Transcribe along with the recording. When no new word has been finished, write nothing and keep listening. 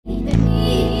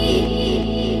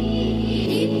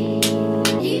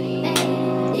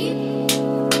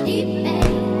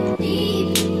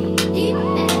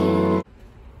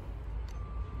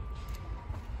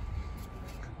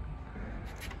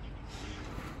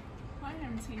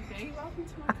FTB. Welcome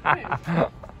to my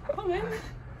home. Come in,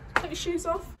 take your shoes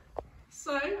off.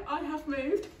 So, I have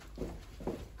moved.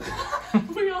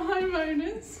 We are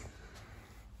homeowners.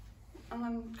 And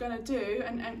I'm going to do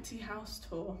an empty house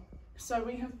tour. So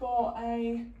we have bought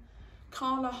a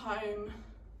Carla Home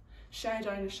shared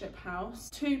ownership house,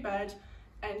 2-bed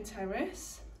end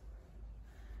terrace.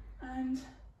 And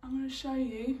I'm going to show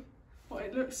you what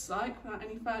it looks like without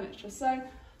any furniture. So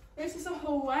this is a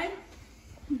hallway.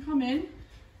 You come in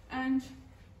and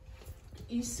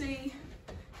you see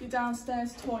your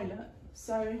downstairs toilet.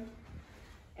 So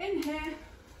in here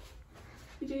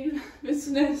you do your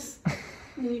business,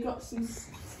 and then you've got some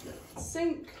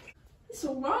sink. It's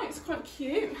alright, it's quite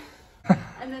cute.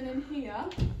 And then in here,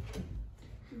 if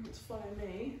you want to follow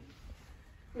me,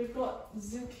 we've got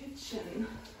the kitchen.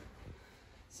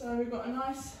 So we've got a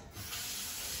nice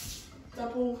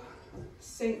double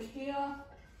sink here.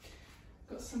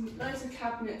 Got loads of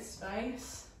cabinet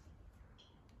space.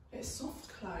 It's soft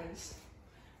close.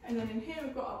 And then in here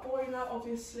we've got our boiler,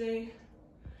 obviously.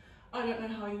 I don't know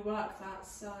how you work that,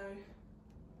 so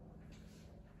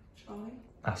Charlie?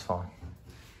 That's fine.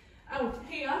 Oh,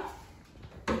 here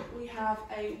we have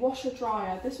a washer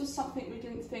dryer. This was something we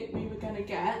didn't think we were going to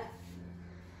get,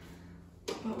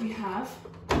 but we have.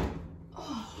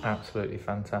 Oh. Absolutely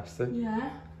fantastic.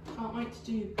 Yeah, can't wait to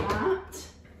do that.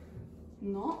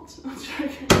 Not. I'm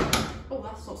joking. Oh,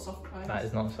 that's not soft close. That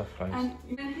is not soft close. And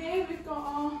in here we've got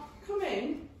our, come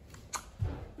in,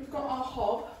 we've got our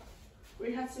hob.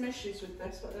 We had some issues with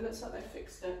this, but it looks like they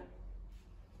fixed it.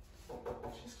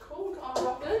 Which is cool. Got our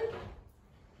oven.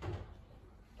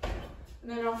 And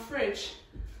then our fridge.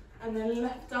 And they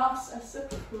left us a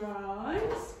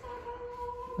surprise.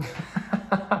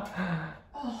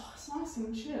 Oh, it's nice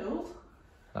and chilled.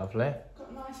 Lovely. Got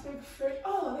a nice big fridge.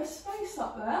 Oh, there's space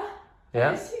up there.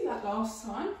 Yeah. I didn't see that last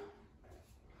time.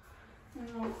 And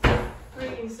our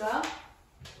freezer.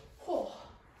 Oh.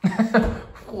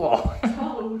 Whoa.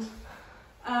 Cold.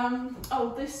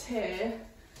 Oh, this here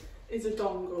is a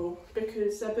dongle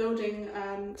because they're building,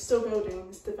 still building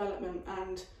this development,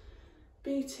 and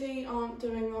BT aren't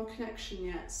doing our connection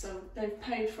yet, so they've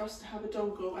paid for us to have a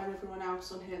dongle, and everyone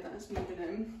else on here that is moving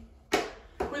in.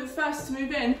 We're the first to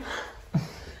move in.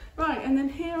 Right, and then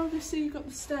here obviously you've got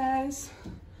the stairs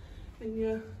and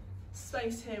your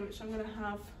space here, which I'm going to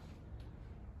have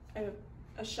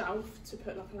a shelf to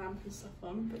put like a lamp and stuff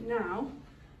on. But now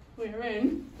we're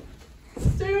in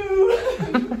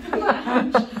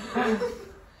lounge.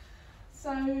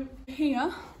 So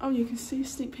here, oh, you can see a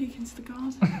sneak peek into the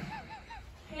garden.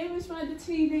 Here is where the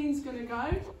TV is going to go.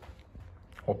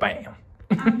 Oh, bam.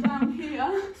 And down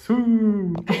here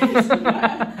Soo. is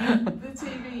where the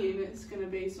TV unit is going to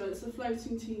be. So it's a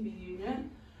floating TV unit.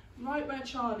 Right where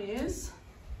Charlie is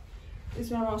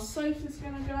where our sofa is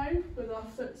going to go with our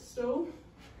footstool.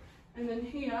 And then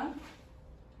here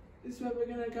is where we're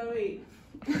going to go eat.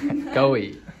 Go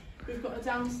eat. We've got a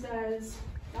downstairs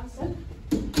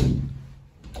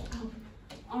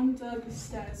under the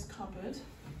stairs cupboard.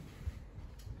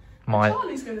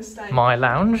 Charlie's going to stay. My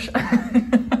lounge.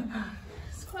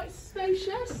 It's quite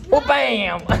spacious. Oh,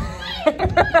 bam!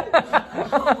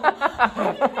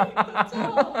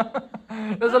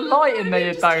 There's a light in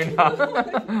there, you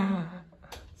donut.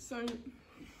 So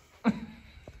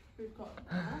we've got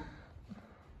that.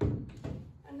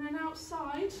 And then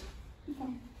outside, if I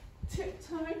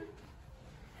tiptoe.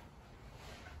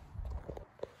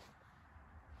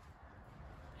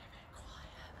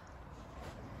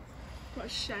 Got a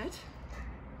shed.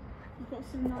 We've got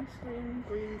some nice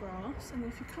green grass, and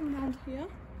if you come around here,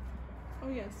 oh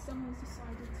yes, someone's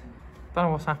decided to. Don't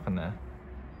know what's happened there.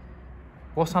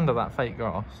 What's under that fake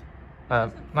grass?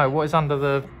 No, what is under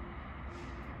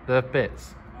the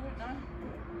bits? I don't know.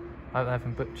 I hope they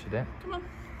haven't butchered it. Come on,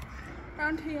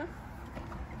 round here.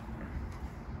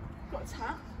 Got a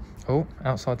tap. Oh,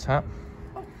 outside tap.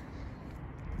 Oh,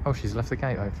 oh, she's left the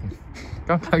gate open.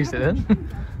 Go and close it then.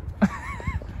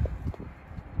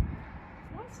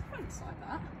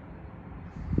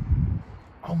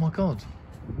 Oh my god.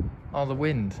 Oh, the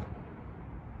wind.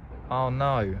 Oh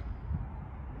no.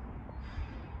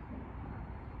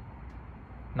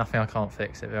 Nothing I can't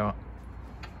fix, it'll be alright.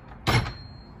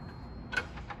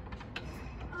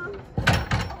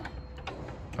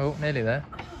 Oh, nearly there.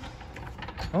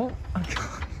 Oh, I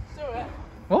can't. do it.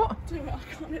 What? Do it, I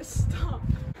can't get stuck.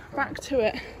 Back to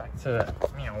it. Back to it.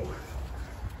 Meow. So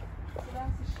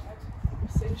there's the shed.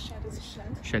 Obviously the shed is a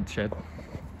shed. Shed.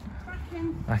 Back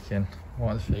in. Back in.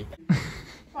 What are the feet?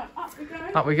 Right, up we go.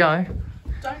 Up we go.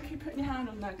 Don't keep putting your hand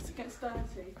on there because it gets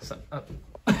dirty. So,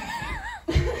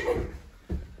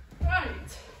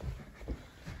 Right.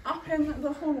 Up in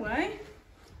the hallway,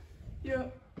 you're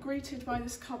greeted by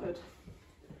this cupboard,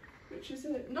 which is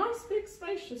a nice big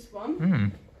spacious one.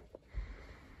 Mm.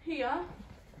 Here,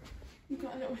 you've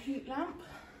got a little heat lamp.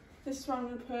 This is where I'm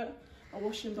going to put a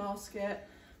washing basket,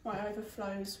 my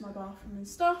overflows, my bathroom and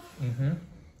stuff. Mm-hmm.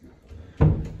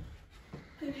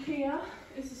 And here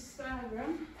is a spare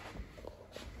room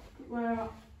where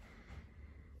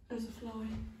there's a fly.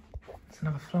 It's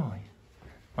another fly.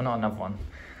 Well, not another one.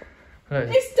 Look.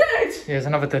 It's dead! Yeah, there's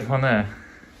another dead one there.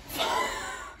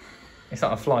 It's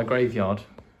like a fly graveyard.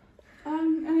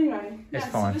 Anyway, it's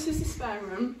yeah, fine. So this is the spare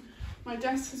room. My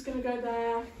desk is going to go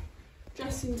there.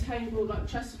 Dressing table, like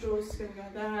chest of drawers, is going to go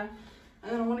there.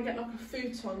 And then I want to get like a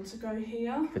futon to go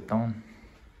here. Futon.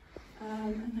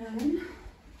 And then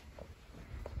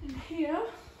in here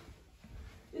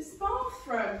is the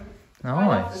bathroom. Nice. I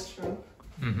love this room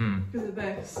Mm-hmm. because of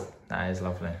this. That is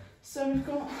lovely. So we've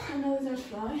got another dead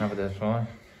fly. Another dead fly.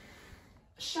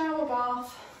 Shower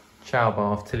bath. Shower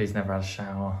bath. Tilly's never had a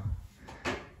shower.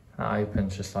 That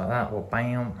opens just like that. Or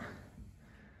bam.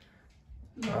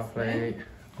 Lovely.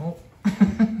 Oh.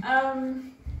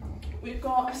 We've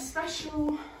got a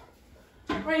special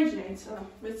radiator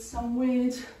with some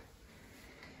weird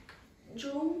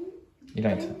jewel. You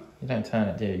don't turn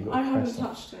it, do you? You've got I to haven't press it.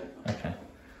 touched it. Okay.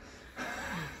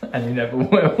 And you never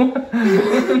will.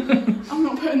 I'm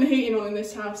not putting the heating on in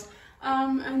this house.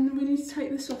 And we need to take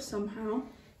this off somehow.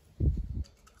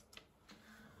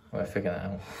 I'll figure that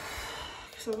out.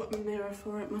 Because I've got a mirror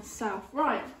for it myself.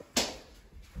 Right.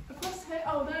 Across here.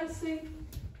 Oh, there's the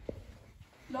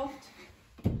loft.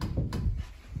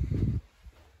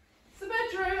 It's the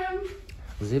bedroom.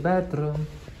 The bedroom.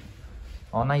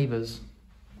 Our neighbours.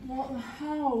 What the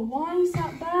hell? Why is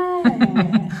that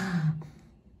there?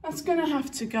 That's gonna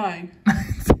have to go.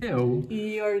 Till.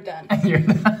 You're done. You're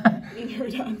You're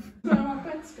done. So my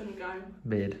bed's gonna go.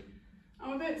 Bed.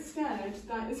 I'm a bit scared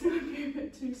that it's gonna be a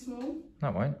bit too small. No,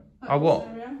 it won't. Like Oh, what?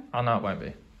 this area. Oh, no, it won't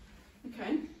be.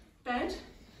 Okay. Bed.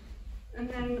 And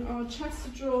then our chest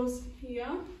of drawers here.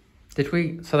 Did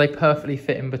we? So they perfectly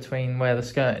fit in between where the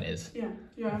skirting is? Yeah,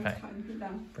 you have Okay. to cut anything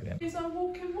down. Brilliant. Here's our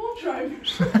walk-in wardrobe.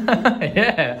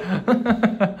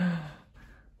 Yeah.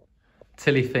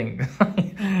 Tilly thinks.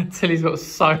 Tilly's got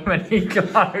so many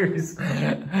clothes.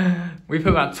 We put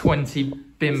about 20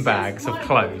 bin bags of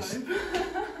clothes.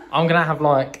 I'm going to have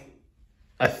like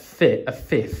a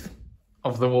fifth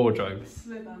of the wardrobe.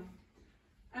 Slither.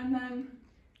 And then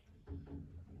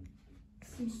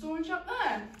some storage up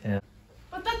there. Yeah.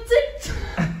 But that's it.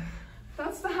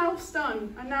 That's the house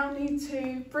done. I now need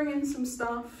to bring in some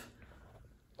stuff,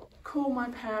 call my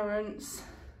parents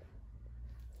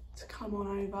to come on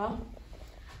over.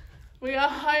 We are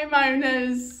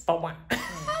homeowners. Oh my. I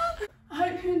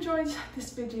hope you enjoyed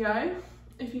this video.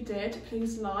 If you did,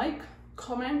 please like,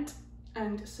 comment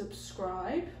and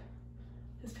subscribe.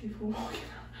 There's people walking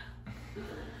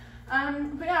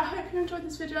out. But yeah, I hope you enjoyed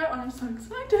this video. I'm so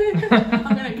excited.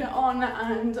 I'm going to get on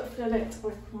and fill it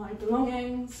with my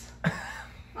belongings.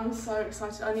 I'm so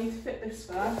excited. I need to fit this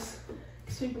first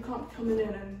because people can't be coming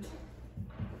in and...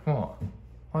 What?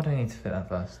 Why do I need to fit that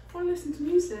first? I want to listen to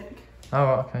music. Oh,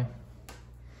 right, okay.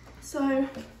 So,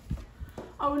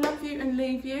 I will love you and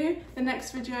leave you. The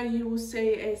next video you will see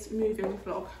is moving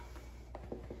vlog.